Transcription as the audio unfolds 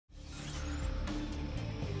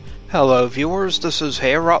Hello viewers, this is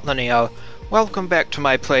Heorotlinia. Welcome back to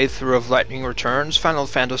my playthrough of Lightning Returns Final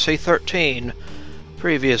Fantasy XIII.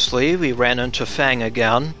 Previously, we ran into Fang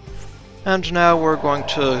again, and now we're going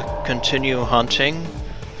to continue hunting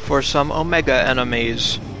for some Omega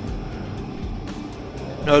enemies.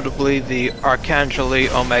 Notably the Arcangeli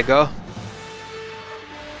Omega,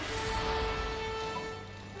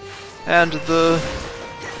 and the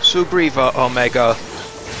Sugriva Omega.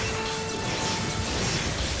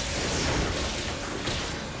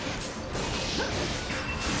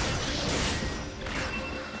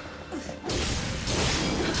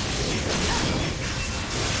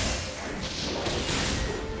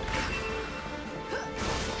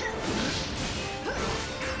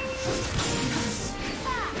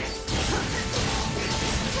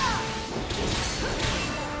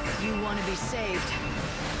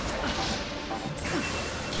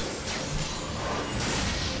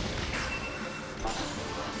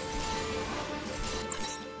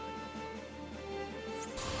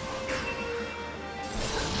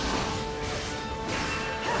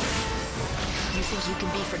 You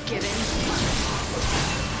can be forgiven.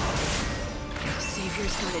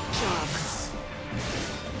 Savior's got a job.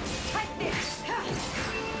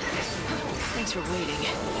 Thanks for waiting.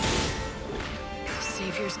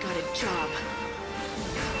 Savior's got a job.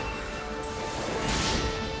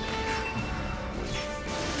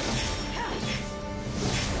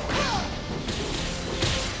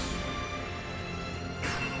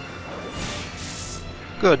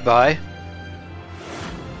 Goodbye.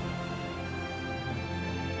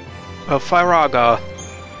 A Firaga.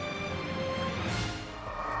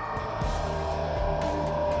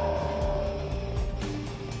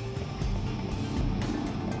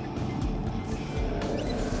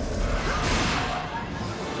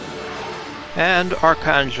 And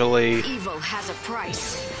Arcangeli. Evil has a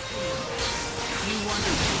price. You want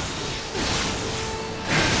to...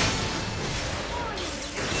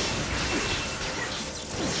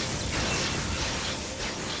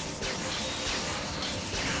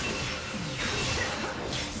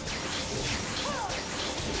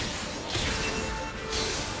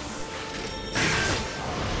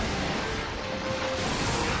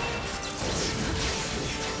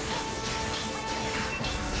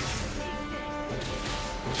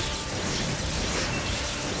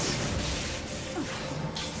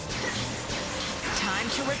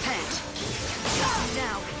 to repent.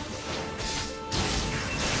 Now.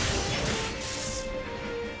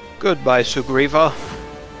 Goodbye, Sugriva.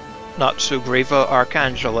 Not Sugriva,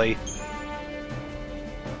 Arcangeli.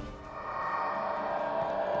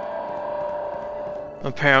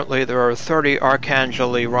 Apparently there are 30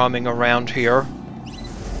 Arcangeli roaming around here.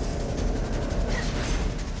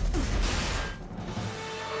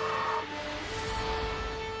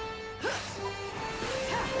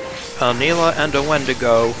 A Neela and a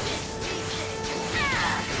Wendigo.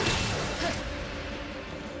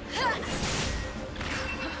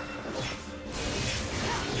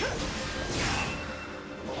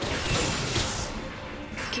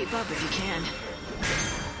 Keep up if you can.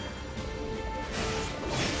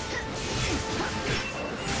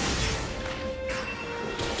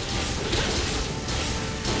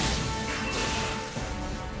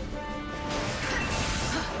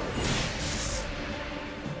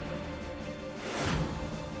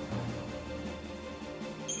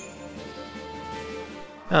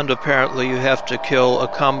 And apparently you have to kill a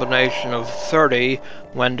combination of 30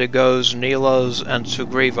 Wendigos, Neelas, and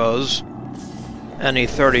Sugrivas, any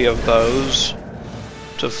 30 of those,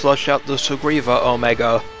 to flush out the Sugriva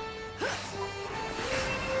Omega.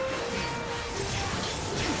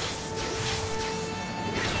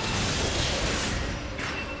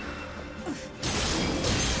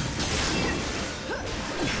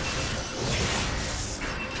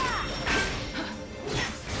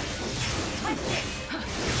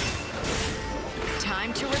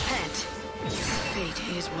 Time to repent. Fate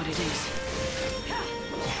is what it is.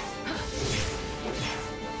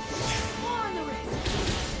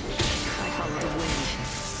 I follow the wind.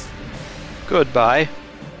 Goodbye.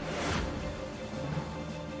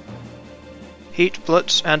 Heat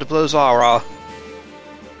Blitz and Blizzara.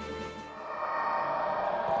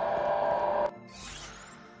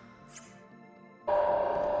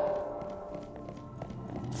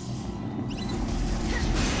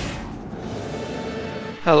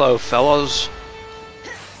 Hello, fellas.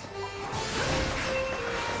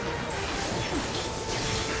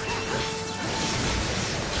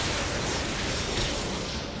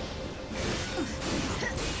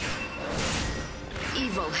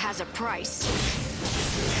 Evil has a price.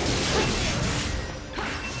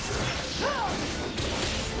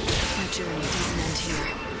 My journey doesn't end here.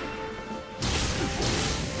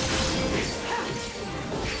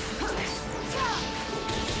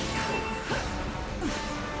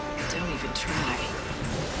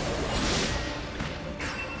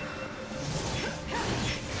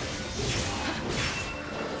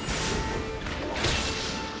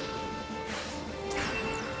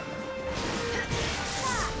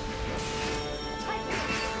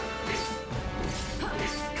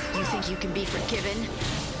 forgiven.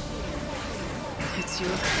 It's your...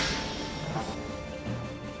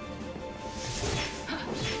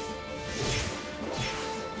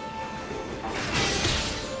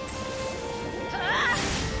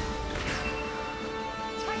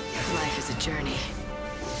 Life is a journey.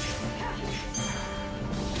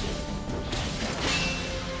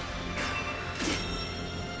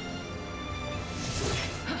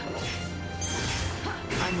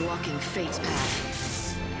 I'm walking fate's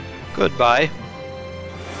path. Goodbye.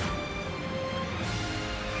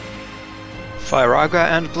 Firaga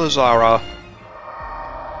and Blizzara.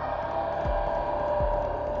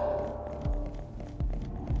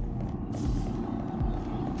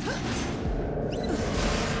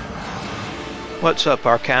 What's up,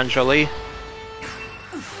 Arcangeli? You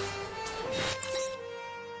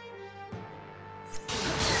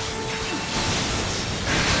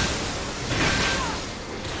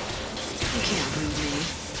can't move me.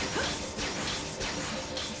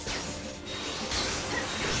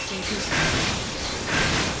 Savior's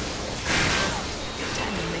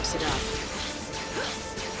time to mix it up.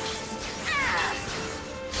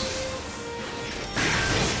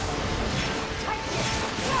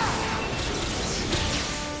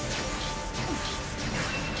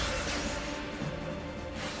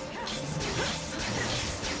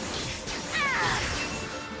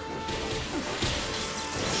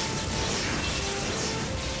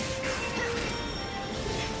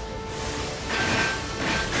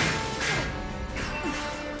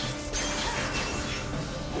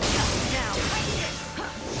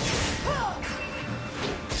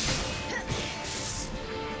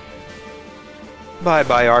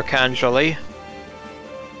 Bye-bye, Arcangeli.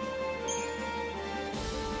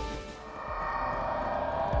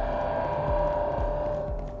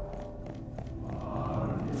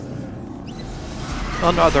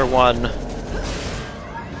 Another one.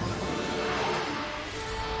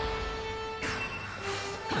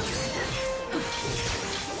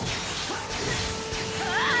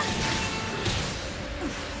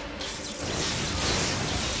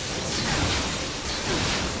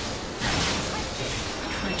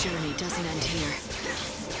 My journey doesn't end here.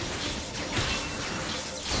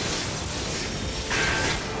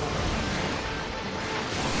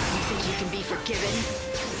 You think you can be forgiven?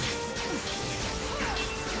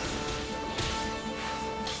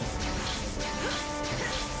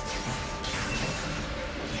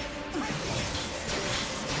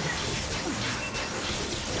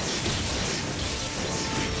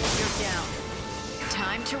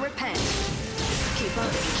 Time to repent. Keep up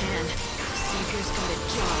if you can. Savior's got a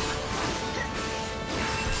job.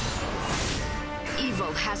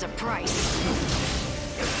 Evil has a price.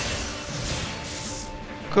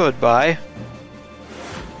 Goodbye.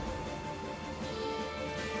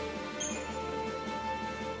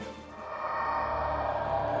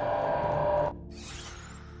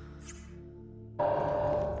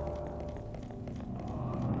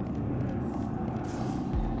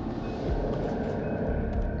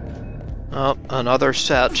 Oh, another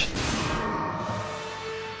set.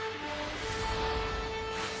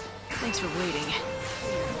 Thanks for waiting.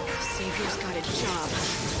 Savior's got a job.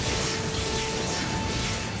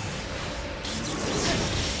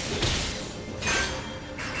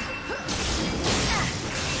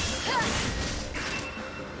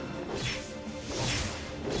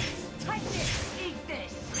 Eat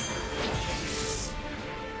this.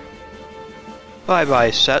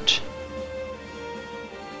 Bye-bye, set.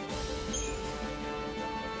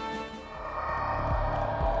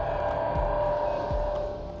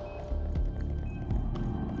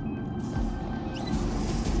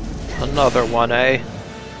 Another one, eh?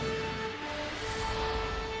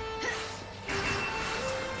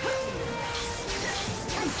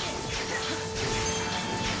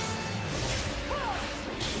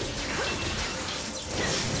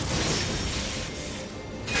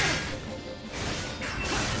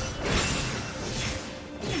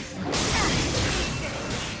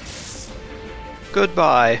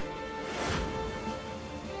 Goodbye.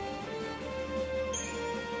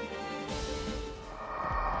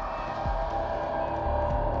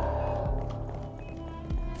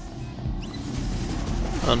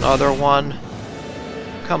 Another one.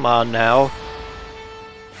 Come on now.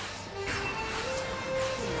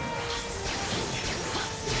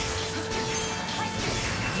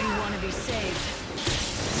 You want to be saved.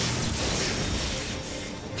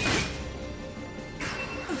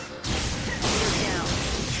 You're down.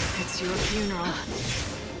 It's your funeral.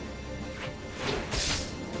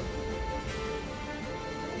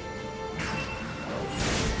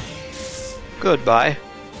 Goodbye.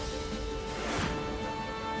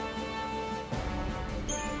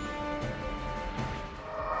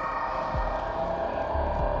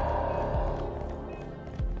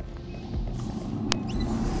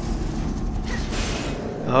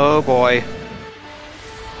 Oh boy.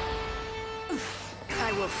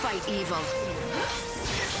 I will fight evil.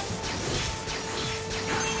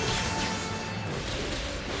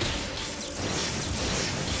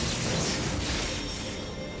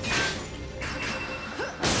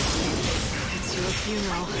 It's your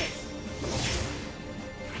funeral.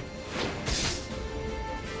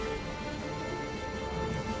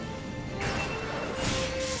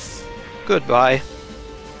 Goodbye.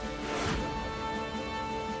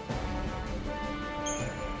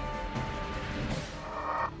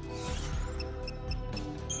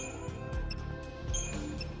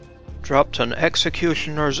 Dropped an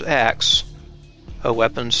executioner's axe, a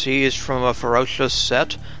weapon seized from a ferocious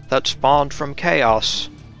set that spawned from chaos.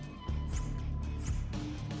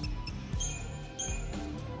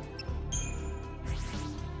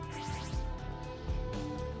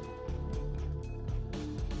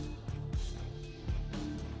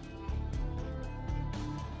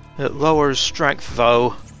 It lowers strength,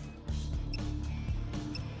 though.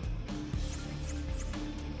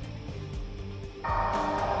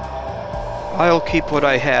 I'll keep what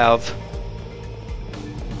I have.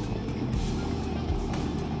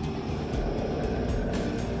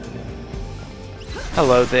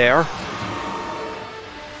 Hello there.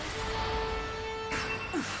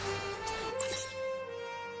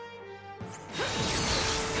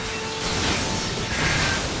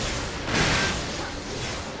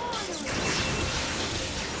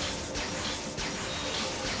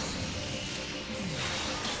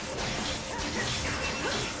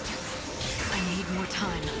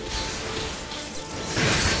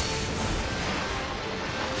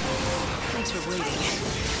 Thanks for waiting.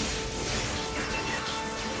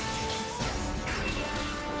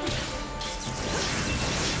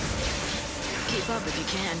 Keep up if you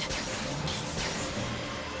can.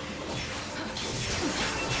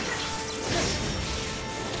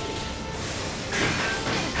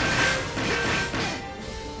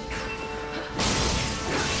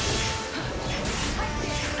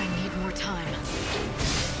 I need more time.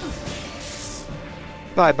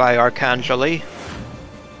 Bye-bye, Arcangeli.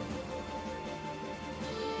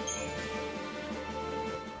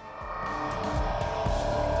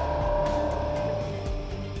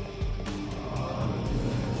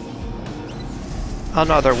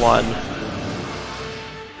 Another one.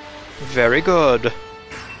 Very good.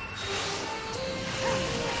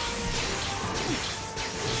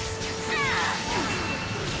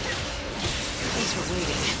 Thanks for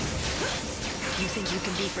waiting. You think you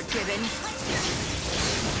can be forgiven?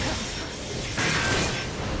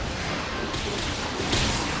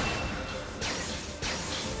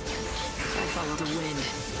 I follow the wind.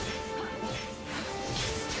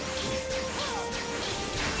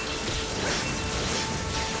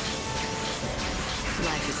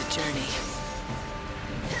 Life is a journey.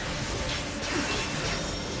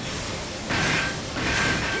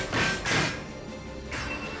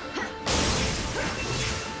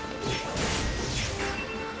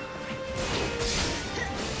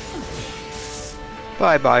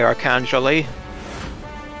 Bye-bye, Arcangeli.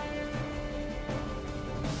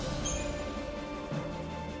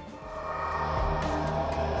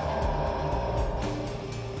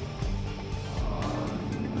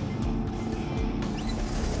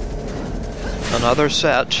 Another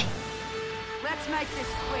set. Let's make this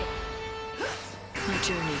quick. My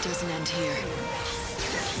journey doesn't end here.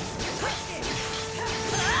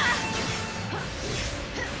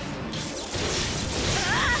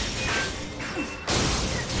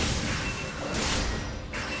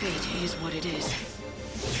 Fate is what it is.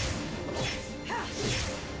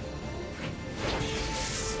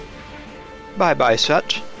 Bye-bye,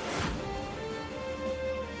 set.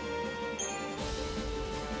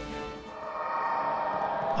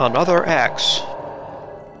 Another axe.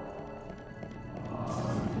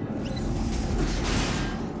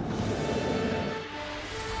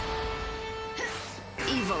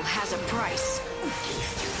 Evil has a price.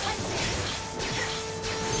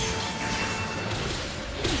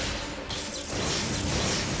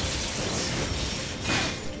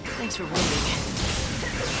 Thanks for waiting.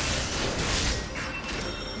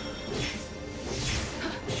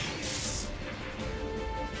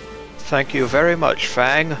 Thank you very much,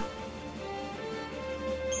 Fang.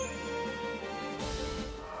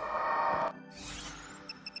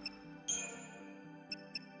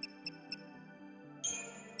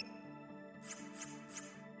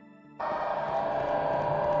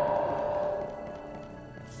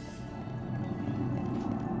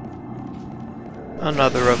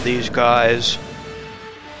 Another of these guys.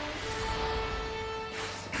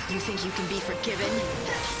 You think you can be forgiven?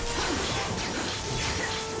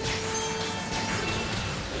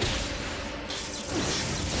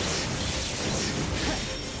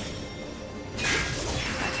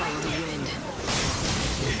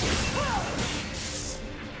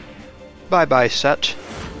 Bye-bye, set.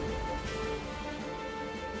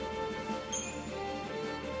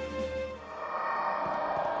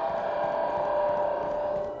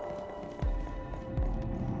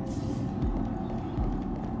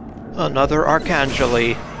 Another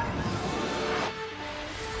Arcangeli.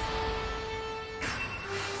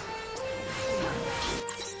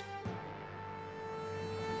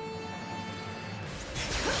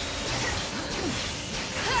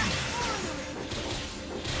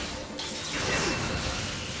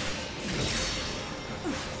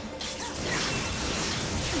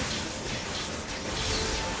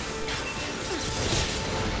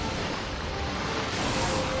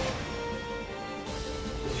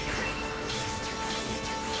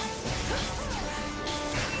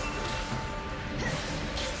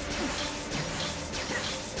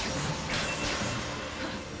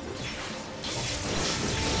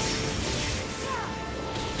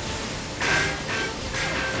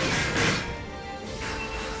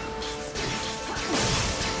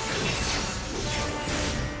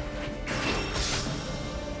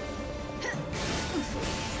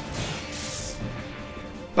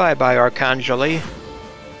 Bye-bye, Arcangeli.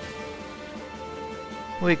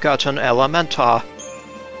 We got an Elementa.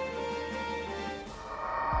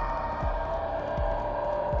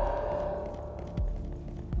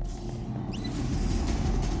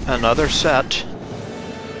 Another set.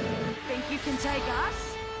 Think you can take us?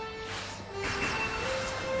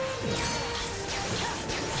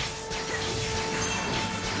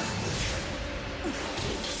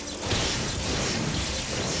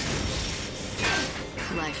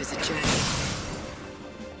 Life is a journey.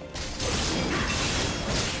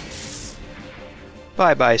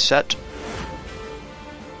 Bye-bye, set.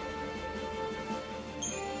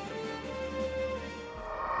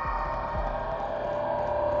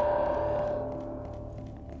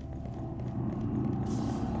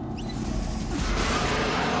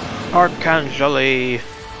 Arcangeli.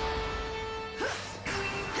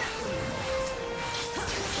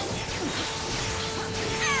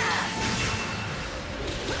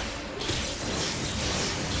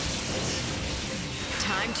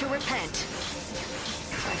 Time to repent.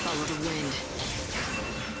 I follow the wind.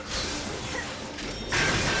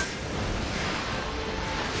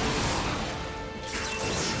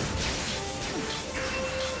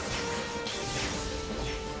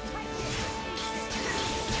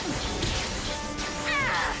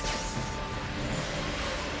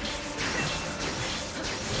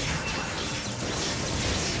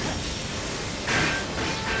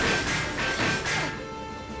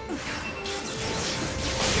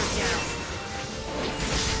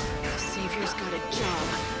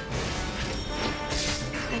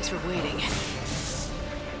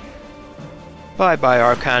 Bye-bye,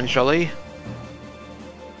 Arcangeli.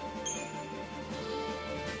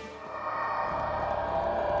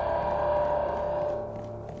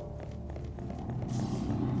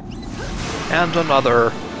 And another.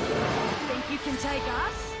 Think you can take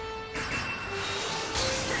us?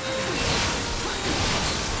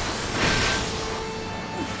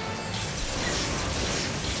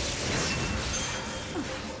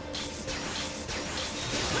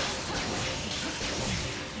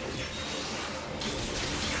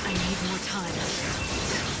 I need more time.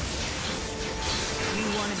 You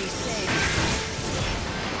want to be saved.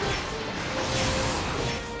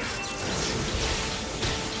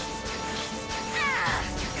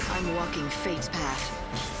 I'm walking fate's path.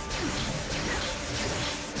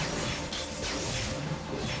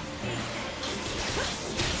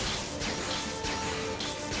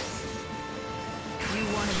 You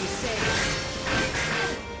want to be saved.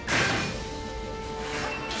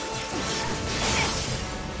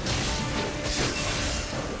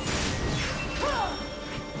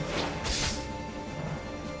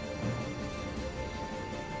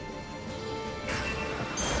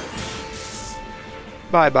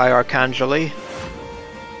 Bye-bye, Arcangeli.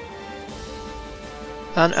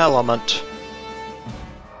 An element.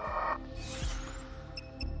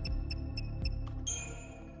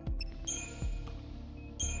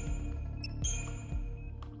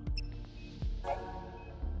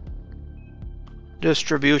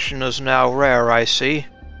 Distribution is now rare, I see.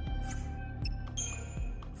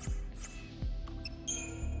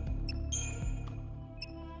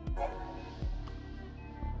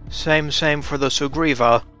 Same for the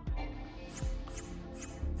Sugriva.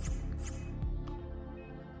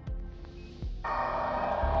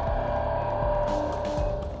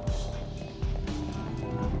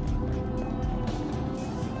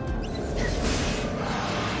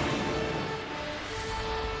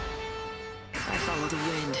 I follow the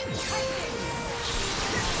wind.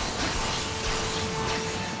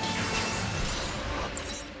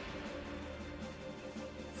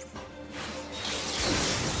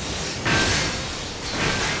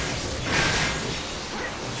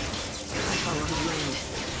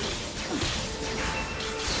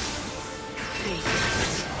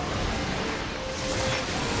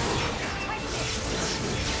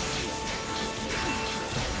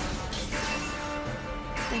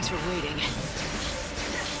 waiting.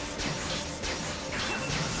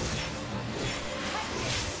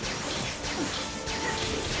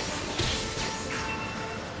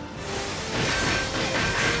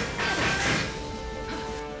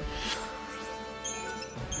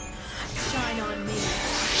 Shine on me.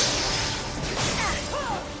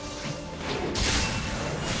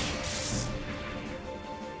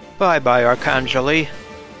 Bye-bye, Arcangeli.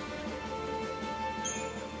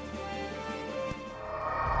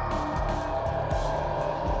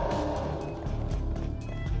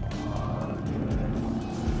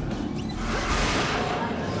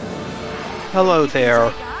 Hello there.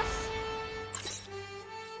 Life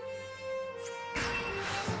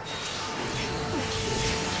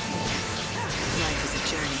is a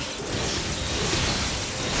journey.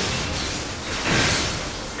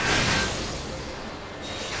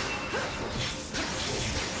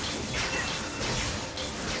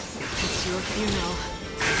 It's your funeral.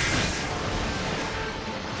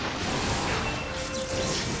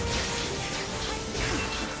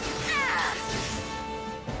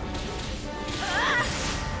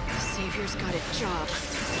 Savior's got a job.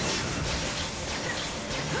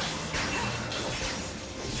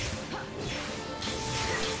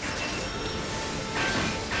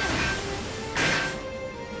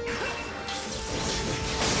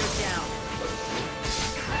 You're down.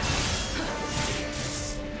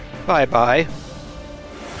 Bye-bye.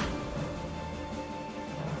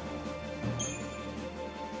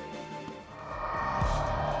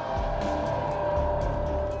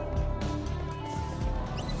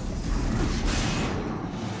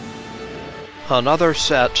 Another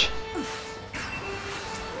set.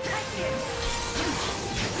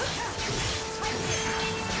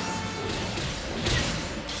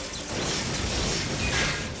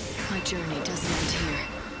 My journey doesn't end here.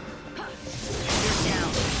 You're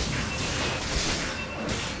down.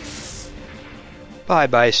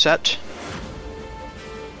 Bye-bye, set.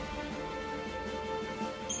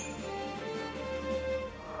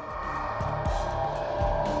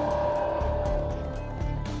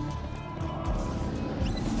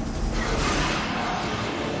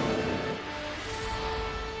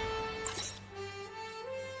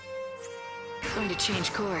 Going to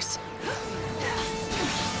change course.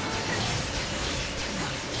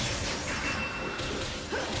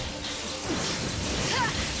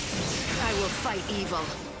 I will fight evil.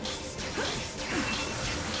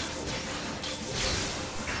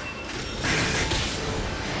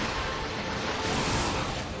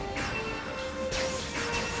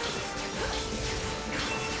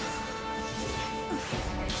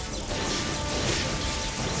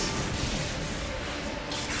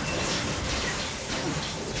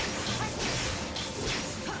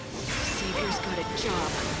 Savior's got a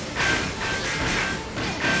job.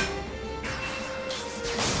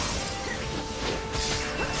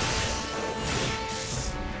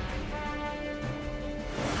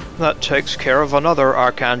 That takes care of another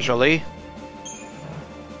Arcangeli.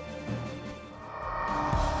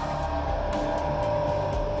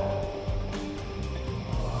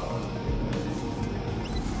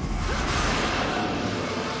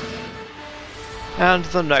 And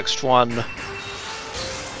the next one. You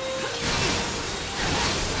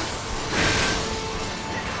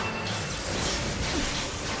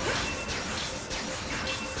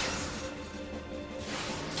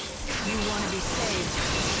want to be saved.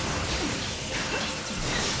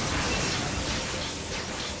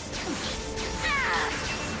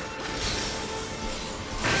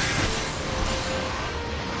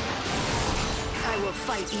 I will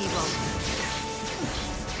fight evil.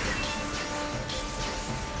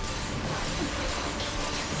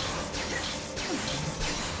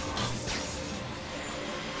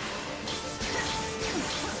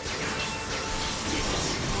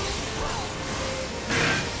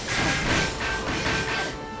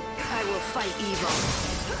 I will fight evil.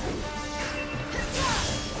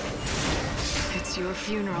 It's your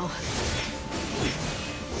funeral.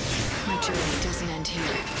 My journey doesn't end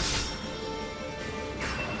here.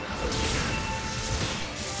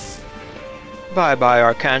 Bye-bye,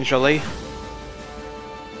 Arcangeli.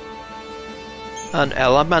 An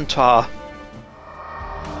Elementar.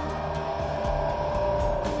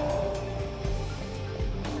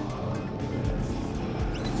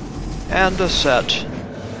 And a set.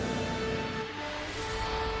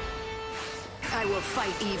 I will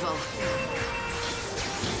fight evil.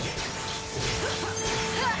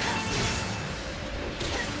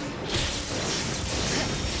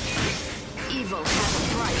 Evil has a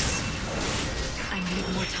price. I need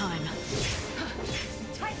more time.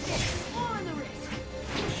 On the wrist.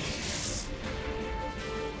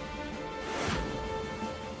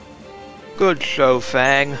 Good show,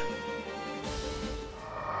 Fang.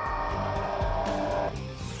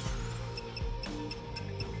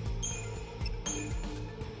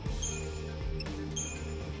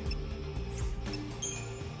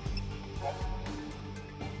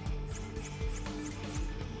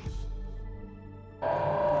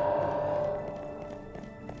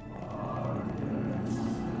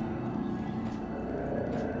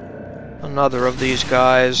 Another of these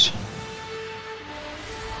guys.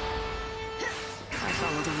 I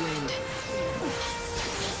follow the wind.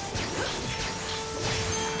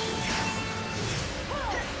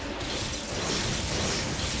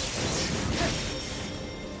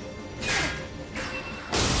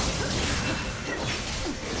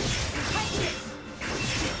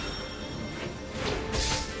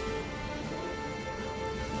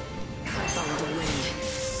 I follow the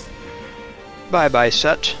wind. Bye-bye,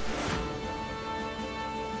 set.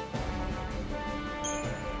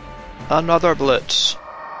 Another blitz.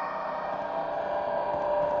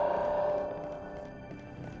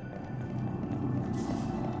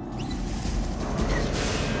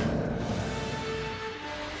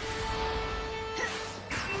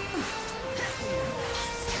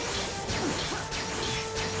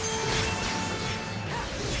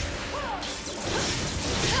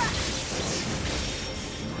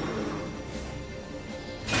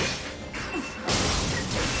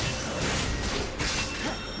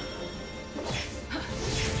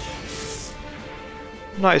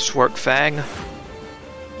 Nice work, Fang.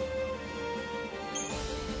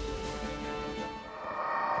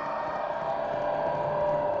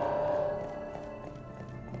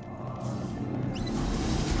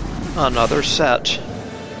 Another set.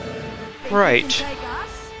 Great.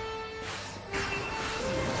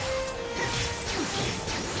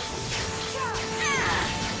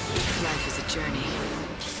 Life is a journey.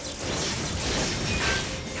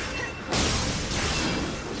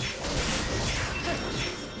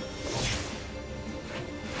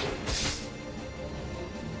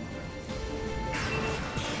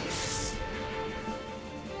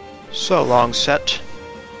 So long, set.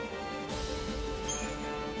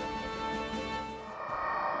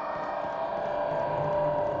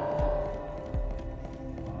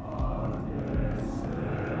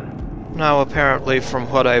 Now, apparently, from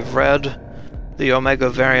what I've read, the Omega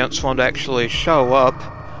variants won't actually show up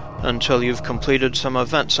until you've completed some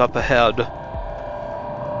events up ahead.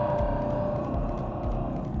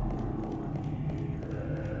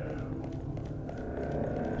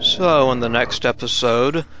 So, in the next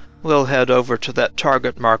episode, we'll head over to that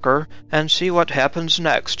target marker and see what happens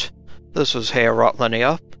next. This is Heorot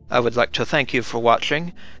Linea. I would like to thank you for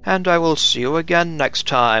watching, and I will see you again next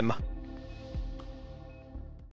time.